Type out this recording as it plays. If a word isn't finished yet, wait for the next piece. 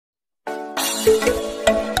Hi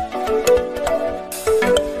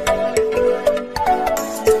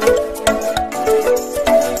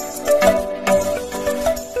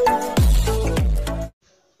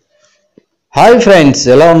friends,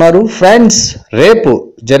 ఎలా ఉన్నారు friends? రేపు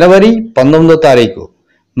జనవరి 19వ తారీఖు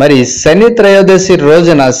మరి శని త్రయోదశి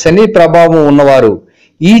రోజున శని ప్రభావం ఉన్నవారు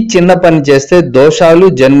ఈ చిన్న పని చేస్తే దోషాలు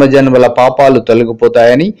జన్మజన్మల పాపాలు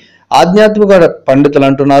తొలగిపోతాయని ఆధ్యాత్మిక పండితులు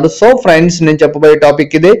అంటున్నారు. సో ఫ్రెండ్స్, నేను చెప్పబోయే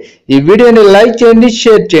టాపిక్ ఇదే. ఈ వీడియోని లైక్ చేయండి,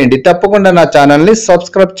 షేర్ చేయండి, తప్పకుండా నా ఛానల్ని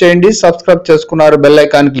సబ్స్క్రైబ్ చేయండి. సబ్స్క్రైబ్ చేసుకున్నారు బెల్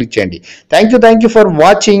ఐకాన్ క్లిక్ చేయండి. Thank you for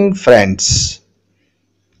watching friends.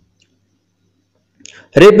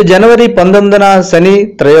 రేపు జనవరి 19న శని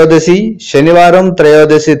త్రయోదశి, శనివారం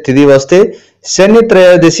త్రయోదశి తిథి వస్తే శని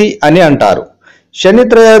త్రయోదశి అని అంటారు. శని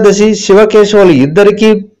త్రయోదశి శివకేశవులు ఇద్దరికీ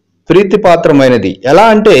ప్రీతిపాత్రమైనది. ఎలా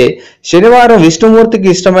అంటే శనివారం విష్ణుమూర్తికి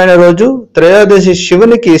ఇష్టమైన రోజు, త్రయోదశి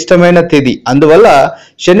శివునికి ఇష్టమైన తిథి. అందువల్ల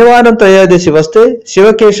శనివారం త్రయోదశి వస్తే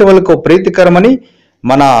శివకేశవులకు ప్రీతికరమని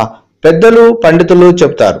మన పెద్దలు పండితులు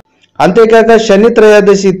చెప్తారు. అంతేకాక శని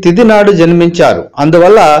త్రయోదశి తిథి నాడు జన్మించారు.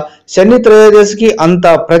 అందువల్ల శని త్రయోదశికి అంత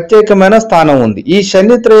ప్రత్యేకమైన స్థానం ఉంది. ఈ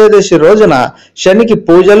శని త్రయోదశి రోజున శనికి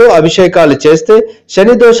పూజలు, అభిషేకాలు చేస్తే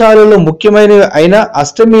శని దోషాలలో ముఖ్యమైనవి అయిన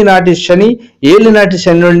అష్టమి నాటి శని, ఏలినాటి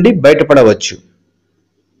శని నుండి బయటపడవచ్చు.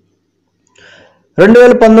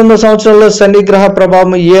 2019 సంవత్సరంలో శని గ్రహ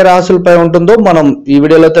ప్రభావం ఏ రాశులపై ఉంటుందో మనం ఈ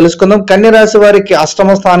వీడియోలో తెలుసుకుందాం. కన్య రాశి వారికి అష్టమ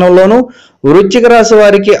స్థానంలోను, వృశ్చిక రాశి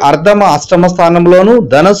వారికి అష్టమ స్థానంలోను,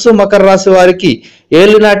 ధనస్సు మకర రాశి వారికి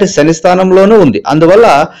ఏలినాటి శని స్థానంలోనూ ఉంది. అందువల్ల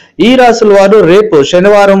ఈ రాశుల వారు రేపు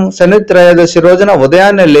శనివారం శని త్రయోదశి రోజున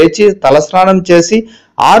ఉదయాన్నే లేచి తలస్నానం చేసి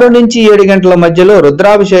 6 నుంచి 7 గంటల మధ్యలో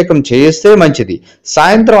రుద్రాభిషేకం చేయిస్తే మంచిది.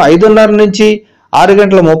 సాయంత్రం 5:30 నుంచి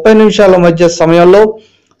 6:30 మధ్య సమయంలో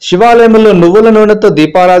శివాలయంలో నువ్వుల నూనెతో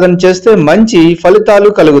దీపారాధన చేస్తే మంచి ఫలితాలు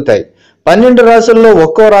కలుగుతాయి. 12 రాశుల్లో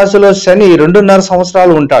ఒక్కో రాశిలో శని 2.5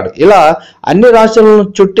 సంవత్సరాలు ఉంటాడు. ఇలా అన్ని రాశులను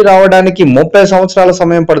చుట్టి రావడానికి 30 సంవత్సరాల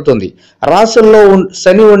సమయం పడుతుంది. రాశుల్లో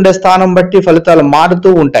శని ఉండే స్థానం బట్టి ఫలితాలు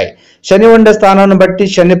మారుతూ ఉంటాయి. శని ఉండే స్థానాన్ని బట్టి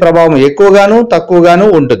శని ప్రభావం ఎక్కువగాను తక్కువగాను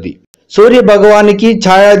ఉంటుంది. సూర్య భగవానికి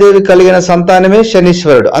ఛాయాదేవి కలిగిన సంతానమే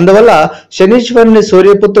శనీశ్వరుడు. అందువల్ల శనీశ్వరుని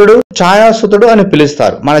సూర్యపుత్రుడు, ఛాయాసుతుడు అని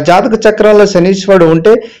పిలుస్తారు. మన జాతక చక్రంలో శనీశ్వరుడు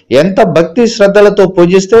ఉంటే ఎంత భక్తి శ్రద్ధలతో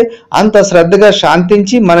పూజిస్తే అంత శ్రద్ధగా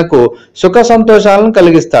శాంతించి మనకు సుఖ సంతోషాలను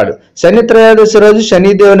కలిగిస్తాడు. శని త్రయోదశి రోజు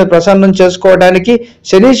శనిదేవుని ప్రసన్నం చేసుకోవడానికి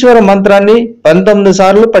శనీశ్వర మంత్రాన్ని 19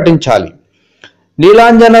 సార్లు పఠించాలి.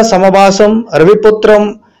 నీలాంజన సమభాసం రవిపుత్రం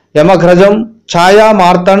యమఘ్రజం ఛాయా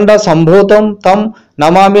మార్తండ సంభూతం తం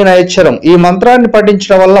నమామి నైచ్చరం. ఈ మంత్రాన్ని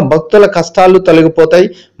పఠించడం వల్ల భక్తుల కష్టాలు తొలగిపోతాయి,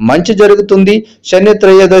 మంచి జరుగుతుంది. శని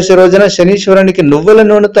త్రయోదశి రోజున శనీశ్వరునికి నువ్వుల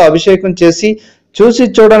నూనెతో అభిషేకం చేసి చూసి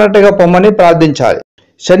చూడనట్టుగా పొమ్మని ప్రార్థించాలి.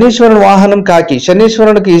 శనీశ్వరుని వాహనం కాకి.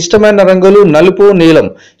 శనీశ్వరునికి ఇష్టమైన రంగులు నలుపు, నీలం.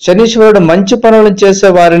 శనీశ్వరుడు మంచి పనులను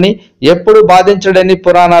చేసే వారిని ఎప్పుడు బాధించడని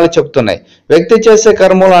పురాణాలు చెబుతున్నాయి. వ్యక్తి చేసే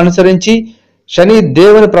కర్మలను అనుసరించి శని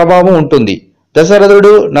దేవుని ప్రభావం ఉంటుంది.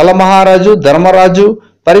 దశరథుడు, నలమహారాజు, ధర్మరాజు,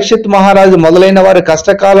 పరీక్షిత్ మహారాజు మొదలైన వారి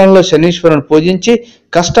కష్టకాలంలో శనీశ్వరుని పూజించి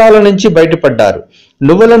కష్టాల నుంచి బయటపడ్డారు.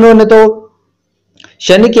 నువ్వుల నూనెతో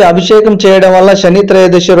శనికి అభిషేకం చేయడం వల్ల శని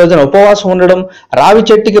త్రయోదశి రోజున ఉపవాసం ఉండడం, రావి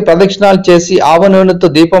చెట్టుకి ప్రదక్షిణాలు చేసి ఆవ నూనెతో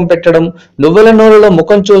దీపం పెట్టడం, నువ్వుల నూనెలో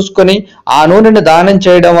ముఖం చూసుకొని ఆ నూనెని దానం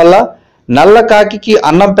చేయడం వల్ల, నల్ల కాకి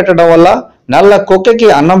అన్నం పెట్టడం వల్ల, నల్ల కుక్కకి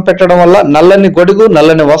అన్నం పెట్టడం వల్ల, నల్లని గొడుగు,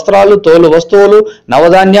 నల్లని వస్త్రాలు, తోలు వస్తువులు,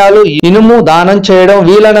 నవధాన్యాలు, ఇనుము దానం చేయడం,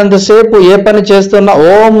 వీలైనంతసేపు ఏ పని చేస్తున్నా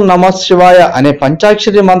ఓం నమః శివాయ అనే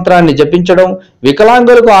పంచాక్షరి మంత్రాన్ని జపించడం,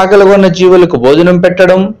 వికలాంగులకు ఆకలిగొన్న జీవులకు భోజనం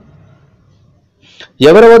పెట్టడం,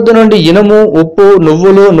 ఎవరి వద్ద నుండి ఇనుము, ఉప్పు,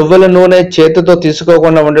 నువ్వుల నూనె చేతితో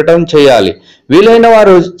తీసుకోకుండా ఉండటం చేయాలి. వీలైన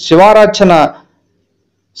వారు శివారాచన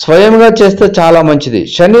స్వయంగా చేస్తే చాలా మంచిది.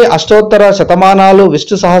 శని అష్టోత్తర శతమానాలు,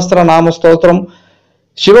 విష్ణు సహస్రనామ స్తోత్రం,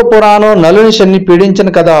 శివపురాణం, నలుని శని పీడించిన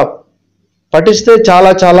కథ పఠిస్తే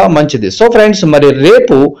చాలా చాలా మంచిది. సో ఫ్రెండ్స్, మరి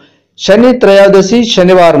రేపు శని త్రయోదశి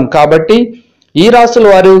శనివారం కాబట్టి ఈ రాశుల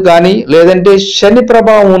వారు కానీ లేదంటే శని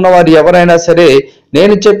ప్రభావం ఉన్నవారు ఎవరైనా సరే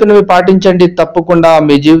నేను చెప్పినవి పాటించండి. తప్పకుండా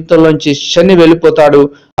మీ జీవితంలోంచి శని వెళ్ళిపోతాడు.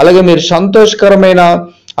 అలాగే మీరు సంతోషకరమైన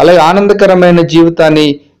అలాగే ఆనందకరమైన జీవితాన్ని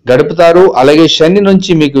గడుపుతారు. అలాగే శని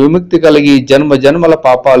నుంచి మీకు విముక్తి కలిగి జన్మల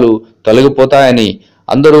పాపాలు తొలగిపోతాయని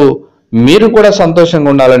అందరూ మీరు కూడా సంతోషంగా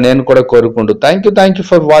ఉండాలని నేను కూడా కోరుకుంటూ థ్యాంక్ యూ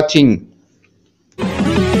ఫర్ వాచింగ్.